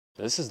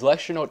This is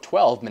lecture note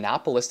 12,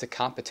 Monopolistic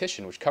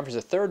Competition, which covers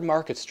a third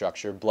market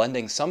structure,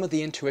 blending some of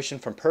the intuition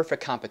from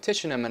perfect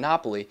competition and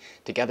monopoly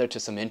together to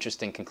some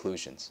interesting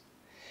conclusions.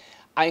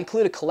 I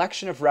include a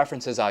collection of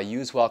references I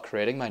use while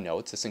creating my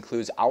notes. This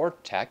includes our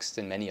text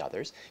and many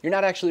others. You're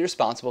not actually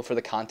responsible for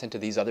the content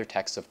of these other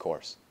texts, of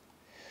course.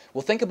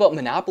 We'll think about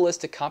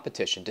monopolistic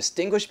competition,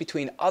 distinguish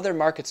between other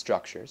market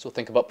structures. We'll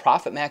think about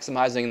profit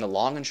maximizing in the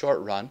long and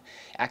short run,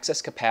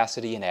 excess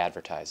capacity, and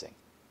advertising.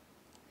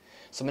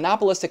 So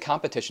monopolistic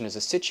competition is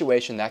a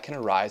situation that can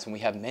arise when we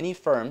have many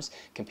firms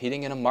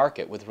competing in a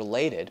market with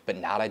related but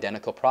not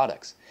identical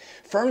products.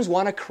 Firms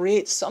want to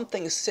create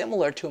something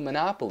similar to a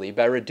monopoly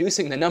by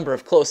reducing the number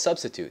of close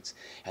substitutes,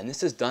 and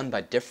this is done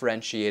by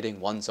differentiating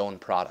one's own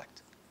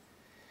product.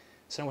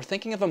 So now we're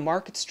thinking of a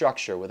market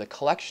structure with a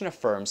collection of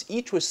firms,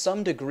 each with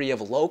some degree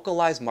of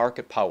localized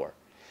market power.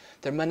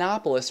 They're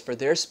monopolists for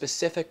their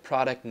specific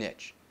product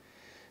niche.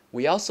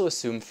 We also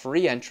assume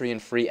free entry and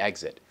free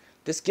exit.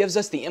 This gives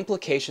us the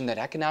implication that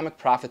economic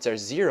profits are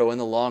zero in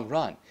the long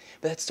run,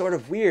 but that's sort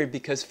of weird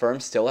because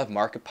firms still have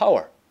market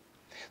power.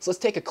 So let's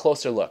take a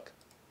closer look.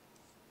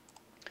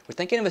 We're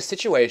thinking of a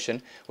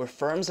situation where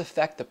firms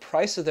affect the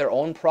price of their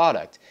own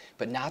product,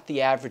 but not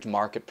the average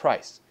market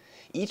price.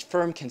 Each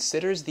firm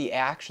considers the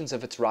actions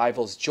of its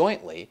rivals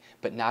jointly,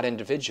 but not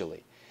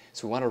individually.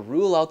 So we want to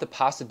rule out the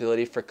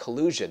possibility for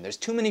collusion. There's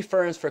too many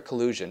firms for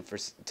collusion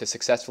to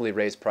successfully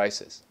raise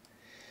prices.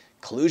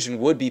 Collusion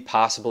would be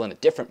possible in a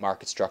different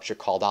market structure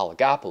called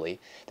oligopoly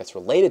that's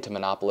related to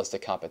monopolistic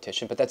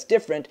competition, but that's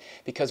different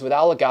because with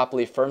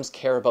oligopoly, firms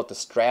care about the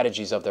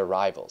strategies of their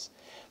rivals.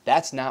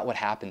 That's not what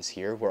happens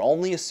here. We're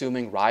only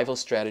assuming rival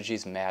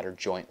strategies matter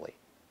jointly.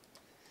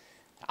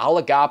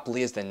 Oligopoly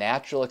is the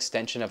natural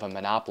extension of a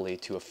monopoly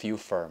to a few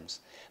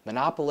firms.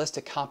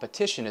 Monopolistic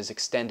competition is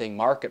extending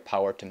market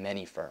power to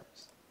many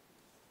firms.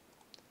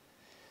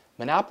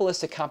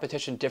 Monopolistic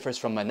competition differs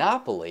from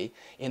monopoly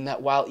in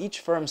that while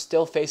each firm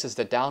still faces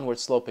the downward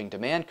sloping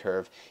demand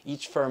curve,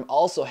 each firm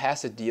also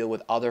has to deal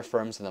with other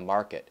firms in the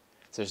market.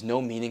 So there's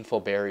no meaningful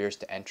barriers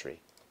to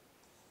entry.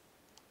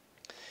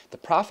 The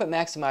profit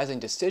maximizing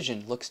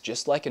decision looks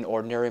just like an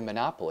ordinary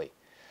monopoly.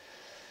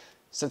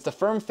 Since the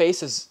firm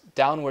faces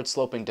downward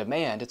sloping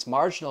demand, its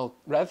marginal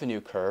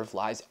revenue curve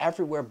lies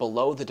everywhere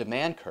below the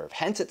demand curve.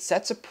 Hence, it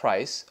sets a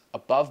price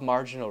above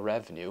marginal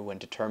revenue when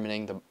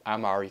determining the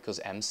MR equals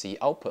MC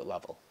output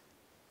level.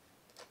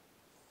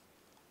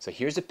 So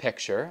here's a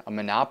picture, a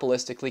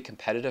monopolistically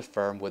competitive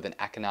firm with an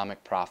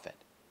economic profit.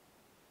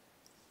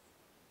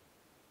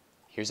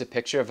 Here's a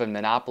picture of a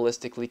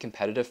monopolistically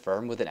competitive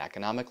firm with an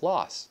economic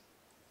loss.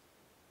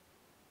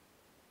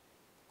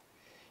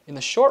 In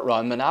the short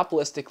run,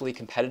 monopolistically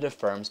competitive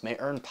firms may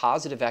earn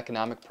positive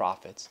economic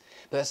profits,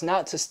 but that's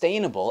not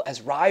sustainable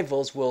as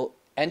rivals will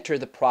enter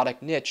the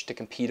product niche to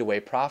compete away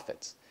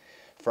profits.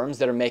 Firms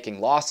that are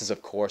making losses,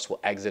 of course, will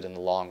exit in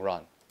the long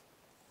run.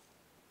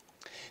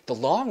 The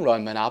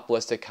long-run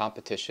monopolistic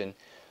competition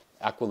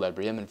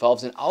equilibrium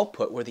involves an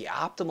output where the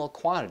optimal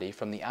quantity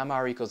from the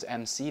MR equals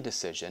MC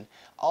decision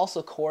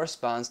also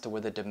corresponds to where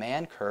the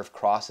demand curve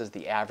crosses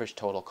the average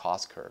total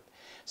cost curve.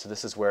 So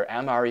this is where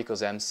MR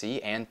equals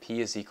MC and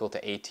P is equal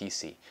to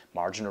ATC.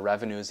 Marginal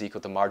revenue is equal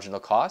to marginal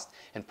cost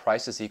and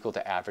price is equal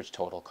to average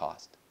total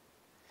cost.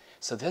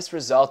 So this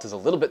result is a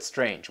little bit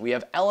strange. We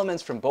have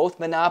elements from both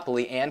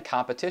monopoly and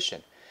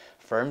competition.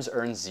 Firms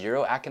earn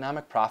zero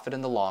economic profit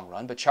in the long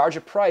run, but charge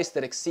a price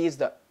that exceeds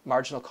the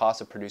marginal cost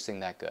of producing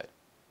that good.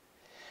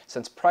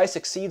 Since price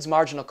exceeds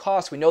marginal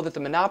cost, we know that the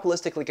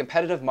monopolistically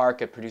competitive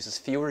market produces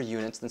fewer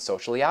units than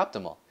socially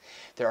optimal.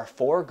 There are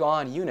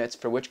foregone units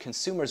for which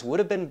consumers would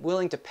have been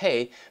willing to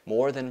pay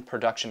more than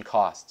production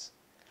costs.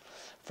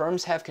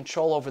 Firms have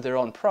control over their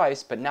own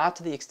price, but not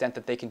to the extent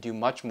that they can do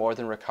much more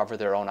than recover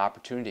their own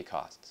opportunity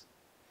costs.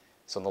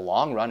 So in the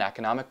long run,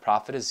 economic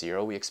profit is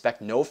zero. We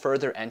expect no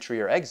further entry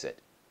or exit.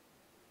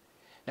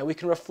 Now we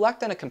can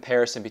reflect on a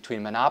comparison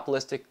between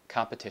monopolistic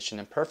competition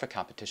and perfect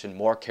competition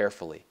more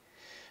carefully.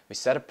 We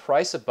get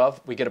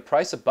a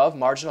price above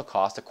marginal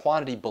cost, a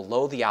quantity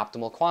below the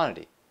optimal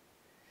quantity.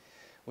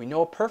 We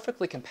know a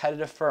perfectly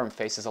competitive firm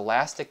faces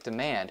elastic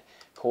demand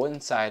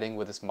coinciding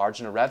with its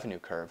marginal revenue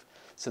curve,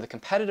 so the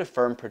competitive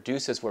firm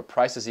produces where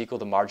price is equal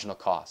to marginal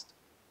cost.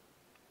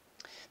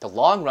 The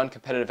long-run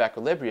competitive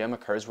equilibrium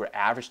occurs where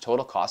average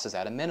total cost is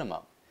at a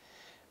minimum,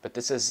 but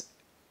this is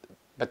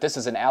an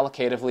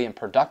allocatively and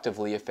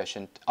productively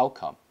efficient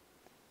outcome.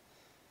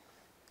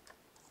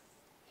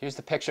 Here's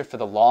the picture for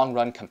the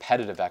long-run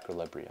competitive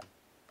equilibrium.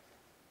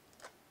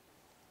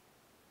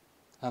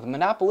 Now, the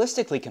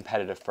monopolistically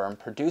competitive firm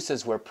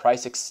produces where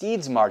price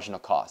exceeds marginal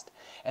cost,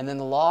 and in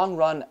the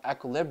long-run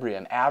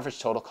equilibrium, average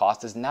total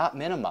cost is not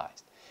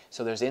minimized,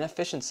 so there's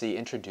inefficiency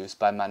introduced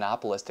by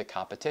monopolistic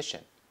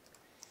competition.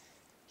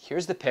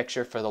 Here's the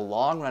picture for the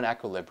long-run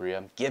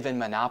equilibrium given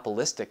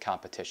monopolistic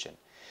competition.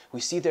 We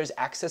see there's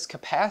excess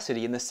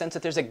capacity in the sense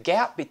that there's a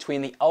gap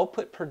between the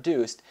output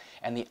produced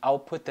and the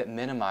output that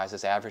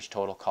minimizes average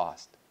total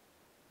cost.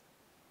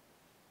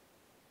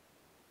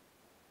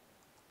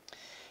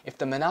 If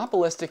the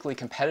monopolistically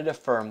competitive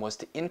firm was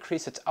to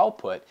increase its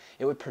output,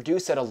 it would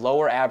produce at a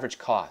lower average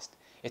cost.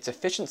 Its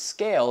efficient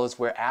scale is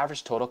where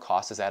average total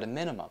cost is at a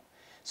minimum.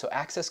 So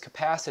excess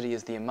capacity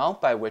is the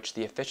amount by which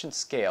the efficient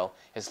scale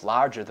is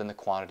larger than the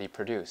quantity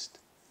produced.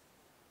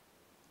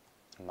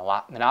 A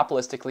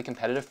monopolistically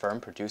competitive firm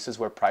produces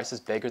where price is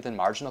bigger than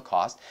marginal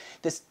cost.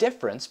 This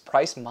difference,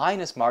 price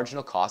minus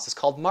marginal cost, is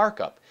called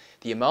markup,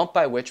 the amount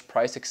by which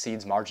price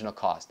exceeds marginal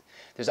cost.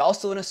 There's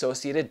also an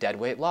associated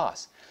deadweight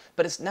loss.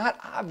 But it's not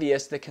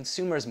obvious that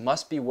consumers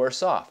must be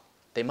worse off.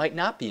 They might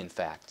not be, in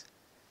fact.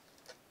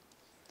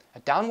 A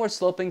downward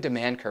sloping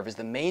demand curve is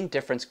the main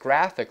difference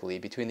graphically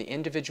between the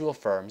individual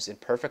firms in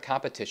perfect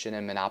competition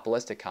and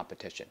monopolistic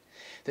competition.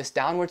 This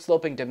downward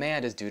sloping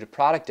demand is due to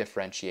product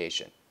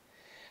differentiation.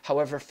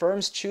 However,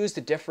 firms choose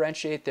to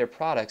differentiate their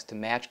products to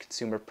match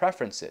consumer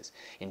preferences.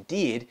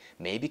 Indeed,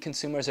 maybe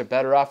consumers are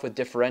better off with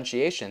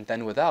differentiation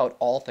than without,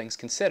 all things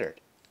considered.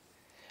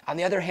 On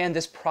the other hand,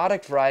 this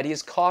product variety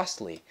is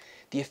costly.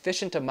 The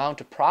efficient amount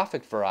of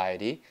product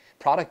variety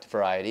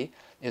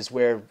is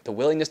where the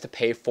willingness to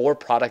pay for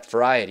product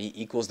variety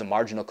equals the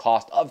marginal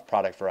cost of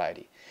product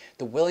variety.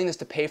 The willingness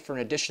to pay for an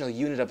additional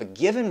unit of a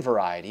given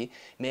variety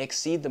may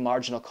exceed the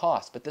marginal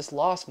cost, but this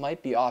loss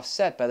might be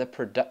offset by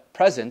the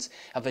presence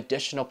of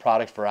additional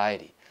product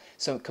variety.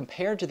 So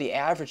compared to the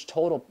average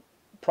total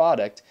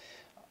product,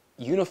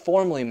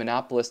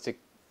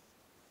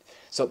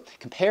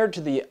 compared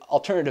to the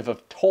alternative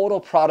of total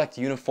product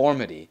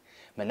uniformity,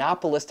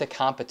 monopolistic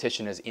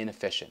competition is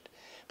inefficient.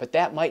 But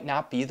that might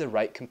not be the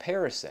right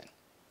comparison.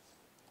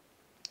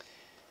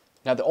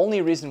 Now, the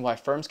only reason why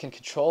firms can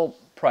control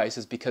price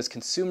is because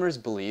consumers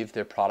believe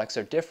their products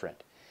are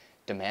different.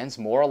 Demand's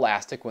more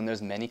elastic when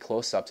there's many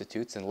close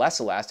substitutes and less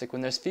elastic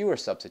when there's fewer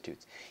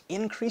substitutes.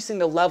 Increasing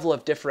the level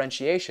of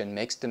differentiation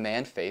makes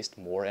demand faced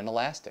more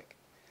inelastic.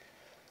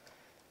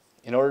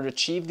 In order to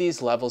achieve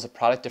these levels of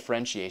product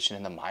differentiation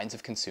in the minds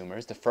of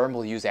consumers, the firm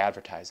will use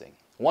advertising.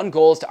 One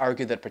goal is to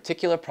argue that a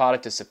particular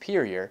product is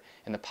superior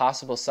and the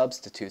possible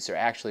substitutes are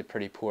actually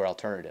pretty poor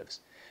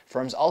alternatives.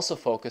 Firms also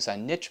focus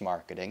on niche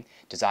marketing,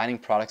 designing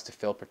products to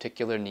fill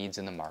particular needs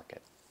in the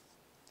market.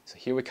 So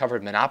here we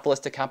covered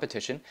monopolistic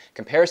competition,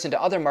 comparison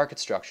to other market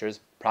structures,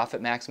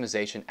 profit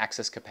maximization,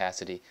 excess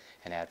capacity,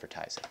 and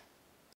advertising.